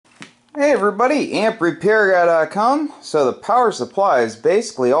Hey everybody, AmpRepairGuy.com. So the power supply is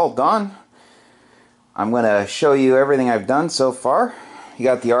basically all done. I'm going to show you everything I've done so far. You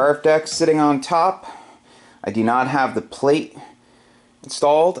got the RF deck sitting on top. I do not have the plate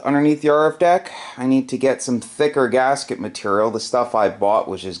installed underneath the RF deck. I need to get some thicker gasket material. The stuff I bought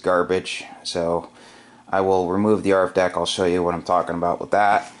was just garbage. So I will remove the RF deck. I'll show you what I'm talking about with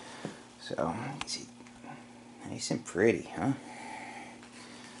that. So, nice and pretty, huh?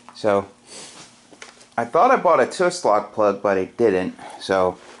 So, I thought I bought a twist lock plug, but I didn't.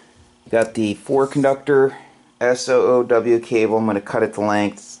 So, you got the 4-conductor SOOW cable. I'm going to cut it to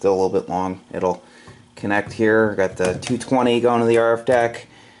length. It's still a little bit long. It'll connect here. Got the 220 going to the RF deck,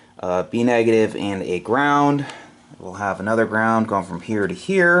 B negative, and a ground. We'll have another ground going from here to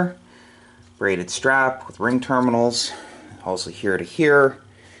here. Braided strap with ring terminals, also here to here.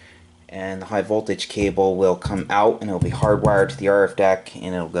 And the high voltage cable will come out and it'll be hardwired to the RF deck,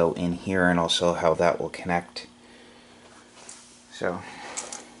 and it'll go in here, and I'll show how that will connect. So,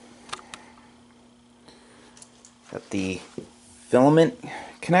 got the filament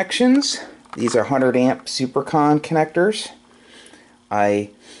connections. These are 100 amp SuperCon connectors. I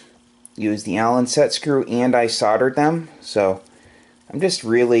used the Allen set screw and I soldered them. So I'm just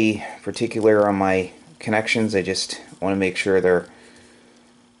really particular on my connections. I just want to make sure they're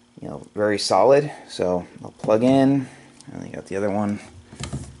very solid. So I'll plug in, and you got the other one,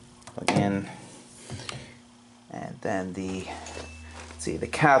 plug in, and then the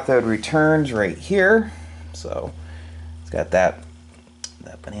cathode returns right here. So it's got that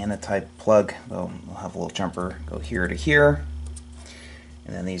banana type plug. We'll have a little jumper go here to here,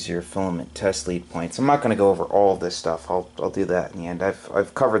 and then these are your filament test lead points. I'm not going to go over all this stuff. I'll do that in the end.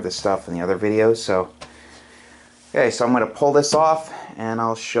 I've covered this stuff in the other videos. So okay, so I'm going to pull this off, and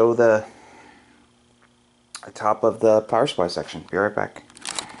I'll show the top of the power supply section. Be right back.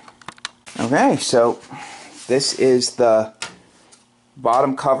 Okay, so this is the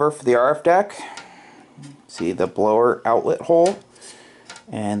bottom cover for the RF deck. See the blower outlet hole,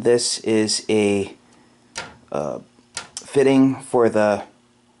 and this is a fitting for the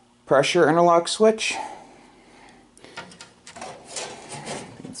pressure interlock switch.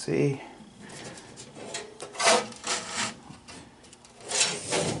 You can see.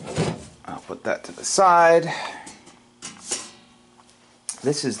 Put that to the side.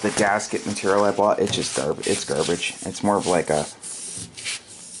 This is the gasket material I bought. It's just garbage. It's garbage. It's more of like it's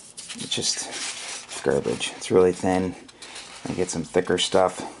just garbage. It's really thin. I get some thicker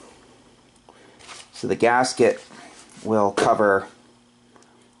stuff. So the gasket will cover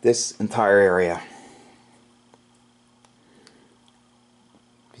this entire area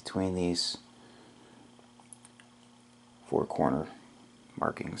between these 4 corner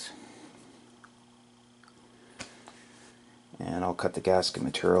markings. And I'll cut the gasket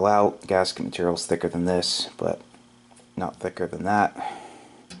material out. Gasket material is thicker than this, but not thicker than that.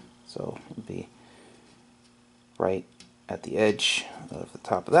 So it'll be right at the edge of the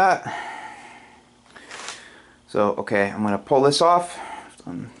top of that. So, okay, I'm going to pull this off.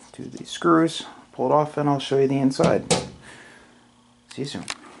 Undo these screws, pull it off, and I'll show you the inside. See you soon.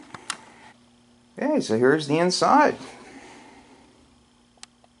 Okay, so here's the inside.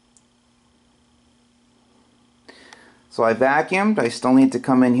 So I vacuumed. I still need to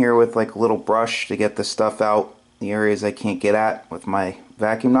come in here with like a little brush to get the stuff out, the areas I can't get at with my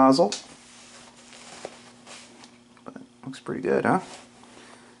vacuum nozzle. But looks pretty good, huh?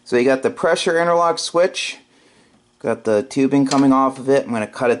 So you got the pressure interlock switch, got the tubing coming off of it. I'm going to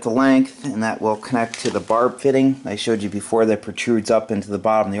cut it to length, and that will connect to the barb fitting I showed you before that protrudes up into the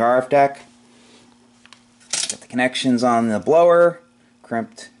bottom of the RF deck. Got the connections on the blower,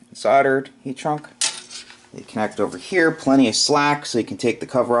 crimped and soldered, heat shrunk. They connect over here, plenty of slack, so you can take the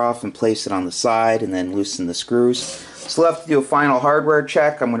cover off and place it on the side and then loosen the screws. So we'll have to do a final hardware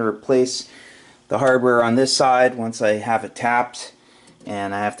check. I'm going to replace the hardware on this side once I have it tapped,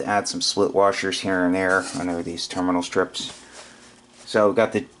 and I have to add some split washers here and there under these terminal strips. So we've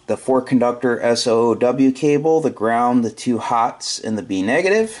got the 4-conductor SOOW cable, the ground, the 2 hots, and the B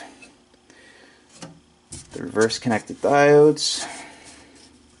negative. The reverse connected diodes.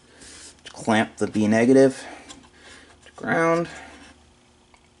 Clamp the B negative to ground.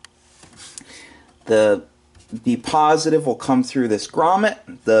 The B positive will come through this grommet.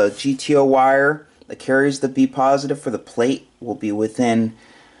 The GTO wire that carries the B positive for the plate will be within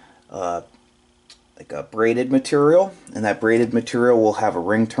like a braided material, and that braided material will have a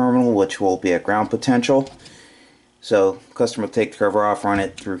ring terminal which will be at ground potential. So the customer will take the cover off, run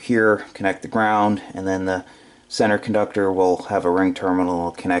it through here, connect the ground, and then the center conductor will have a ring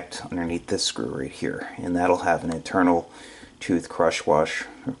terminal connect underneath this screw right here, and that'll have an internal tooth crush washer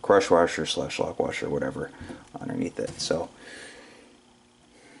slash lock washer, whatever, underneath it. So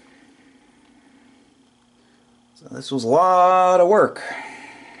this was a lot of work.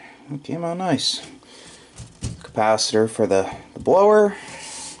 It came out nice. Capacitor for the blower,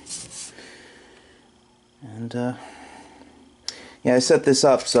 and yeah, I set this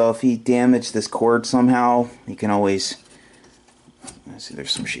up so if he damaged this cord somehow, you can always, let's see,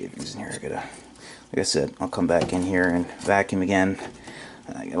 there's some shavings in here. Like I said, I'll come back in here and vacuum again.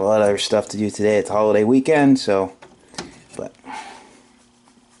 I got a lot of other stuff to do today. It's holiday weekend, so, but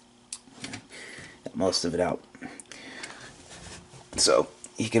got most of it out. So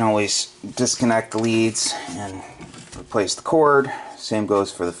you can always disconnect the leads and replace the cord. Same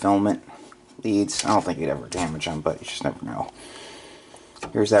goes for the filament leads. I don't think you'd ever damage them, but you just never know.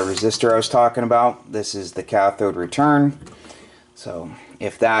 Here's that resistor I was talking about. This is the cathode return. So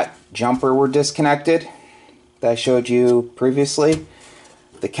if that jumper were disconnected that I showed you previously,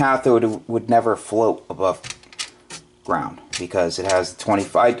 the cathode would never float above ground because it has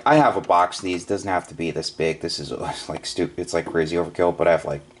 25. I have a box of these. It doesn't have to be this big. This is like stupid. It's like crazy overkill, but I have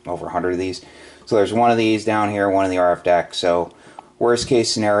like over 100 of these. So there's one of these down here, one in the RF deck. So worst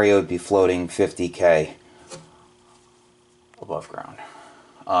case scenario would be floating 50K above ground.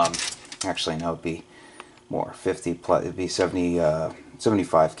 Actually, no, it'd be more. 50 plus, it'd be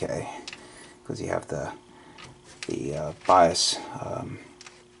 75K because you have the bias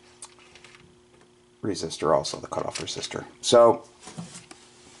resistor, also the cutoff resistor. So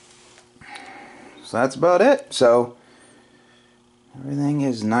that's about it. So everything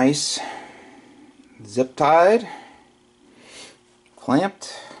is nice, zip tied,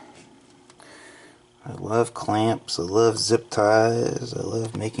 clamped. I love clamps, I love zip ties, I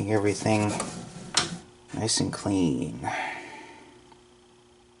love making everything nice and clean.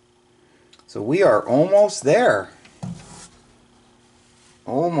 So we are almost there.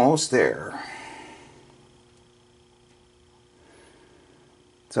 Almost there.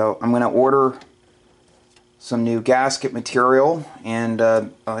 So I'm going to order some new gasket material, and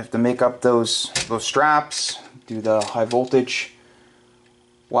I'll have to make up those straps, do the high voltage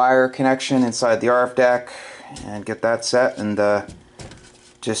wire connection inside the RF deck and get that set, and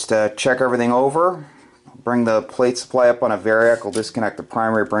just check everything over. Bring the plate supply up on a variac. I'll disconnect the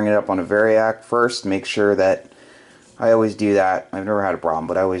primary, bring it up on a variac first, make sure that, I always do that. I've never had a problem,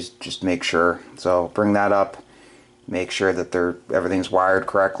 but I always just make sure. So bring that up, make sure that everything's wired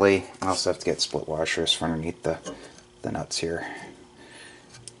correctly. I also have to get split washers for underneath the nuts here.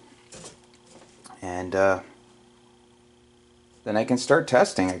 And then I can start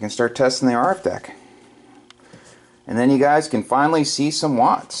testing. I can start testing the RF deck. And then you guys can finally see some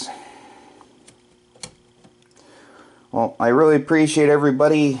watts. Well, I really appreciate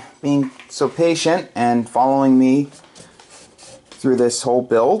everybody being so patient and following me through this whole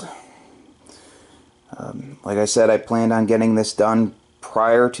build. Like I said, I planned on getting this done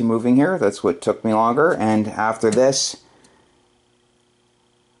prior to moving here. That's what took me longer. And after this,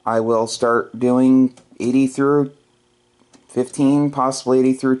 I will start doing 80 through 15, possibly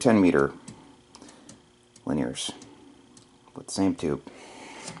 80 through 10 meter linears with the same tube.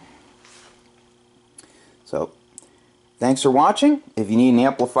 So, thanks for watching. If you need an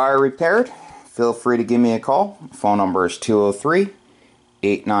amplifier repaired, feel free to give me a call. Phone number is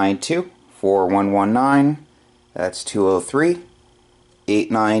 203-892-4119. That's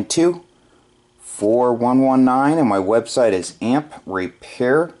 203-892-4119. And my website is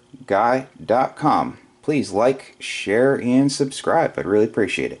amprepairguy.com. Please like, share, and subscribe. I'd really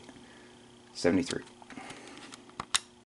appreciate it. 73.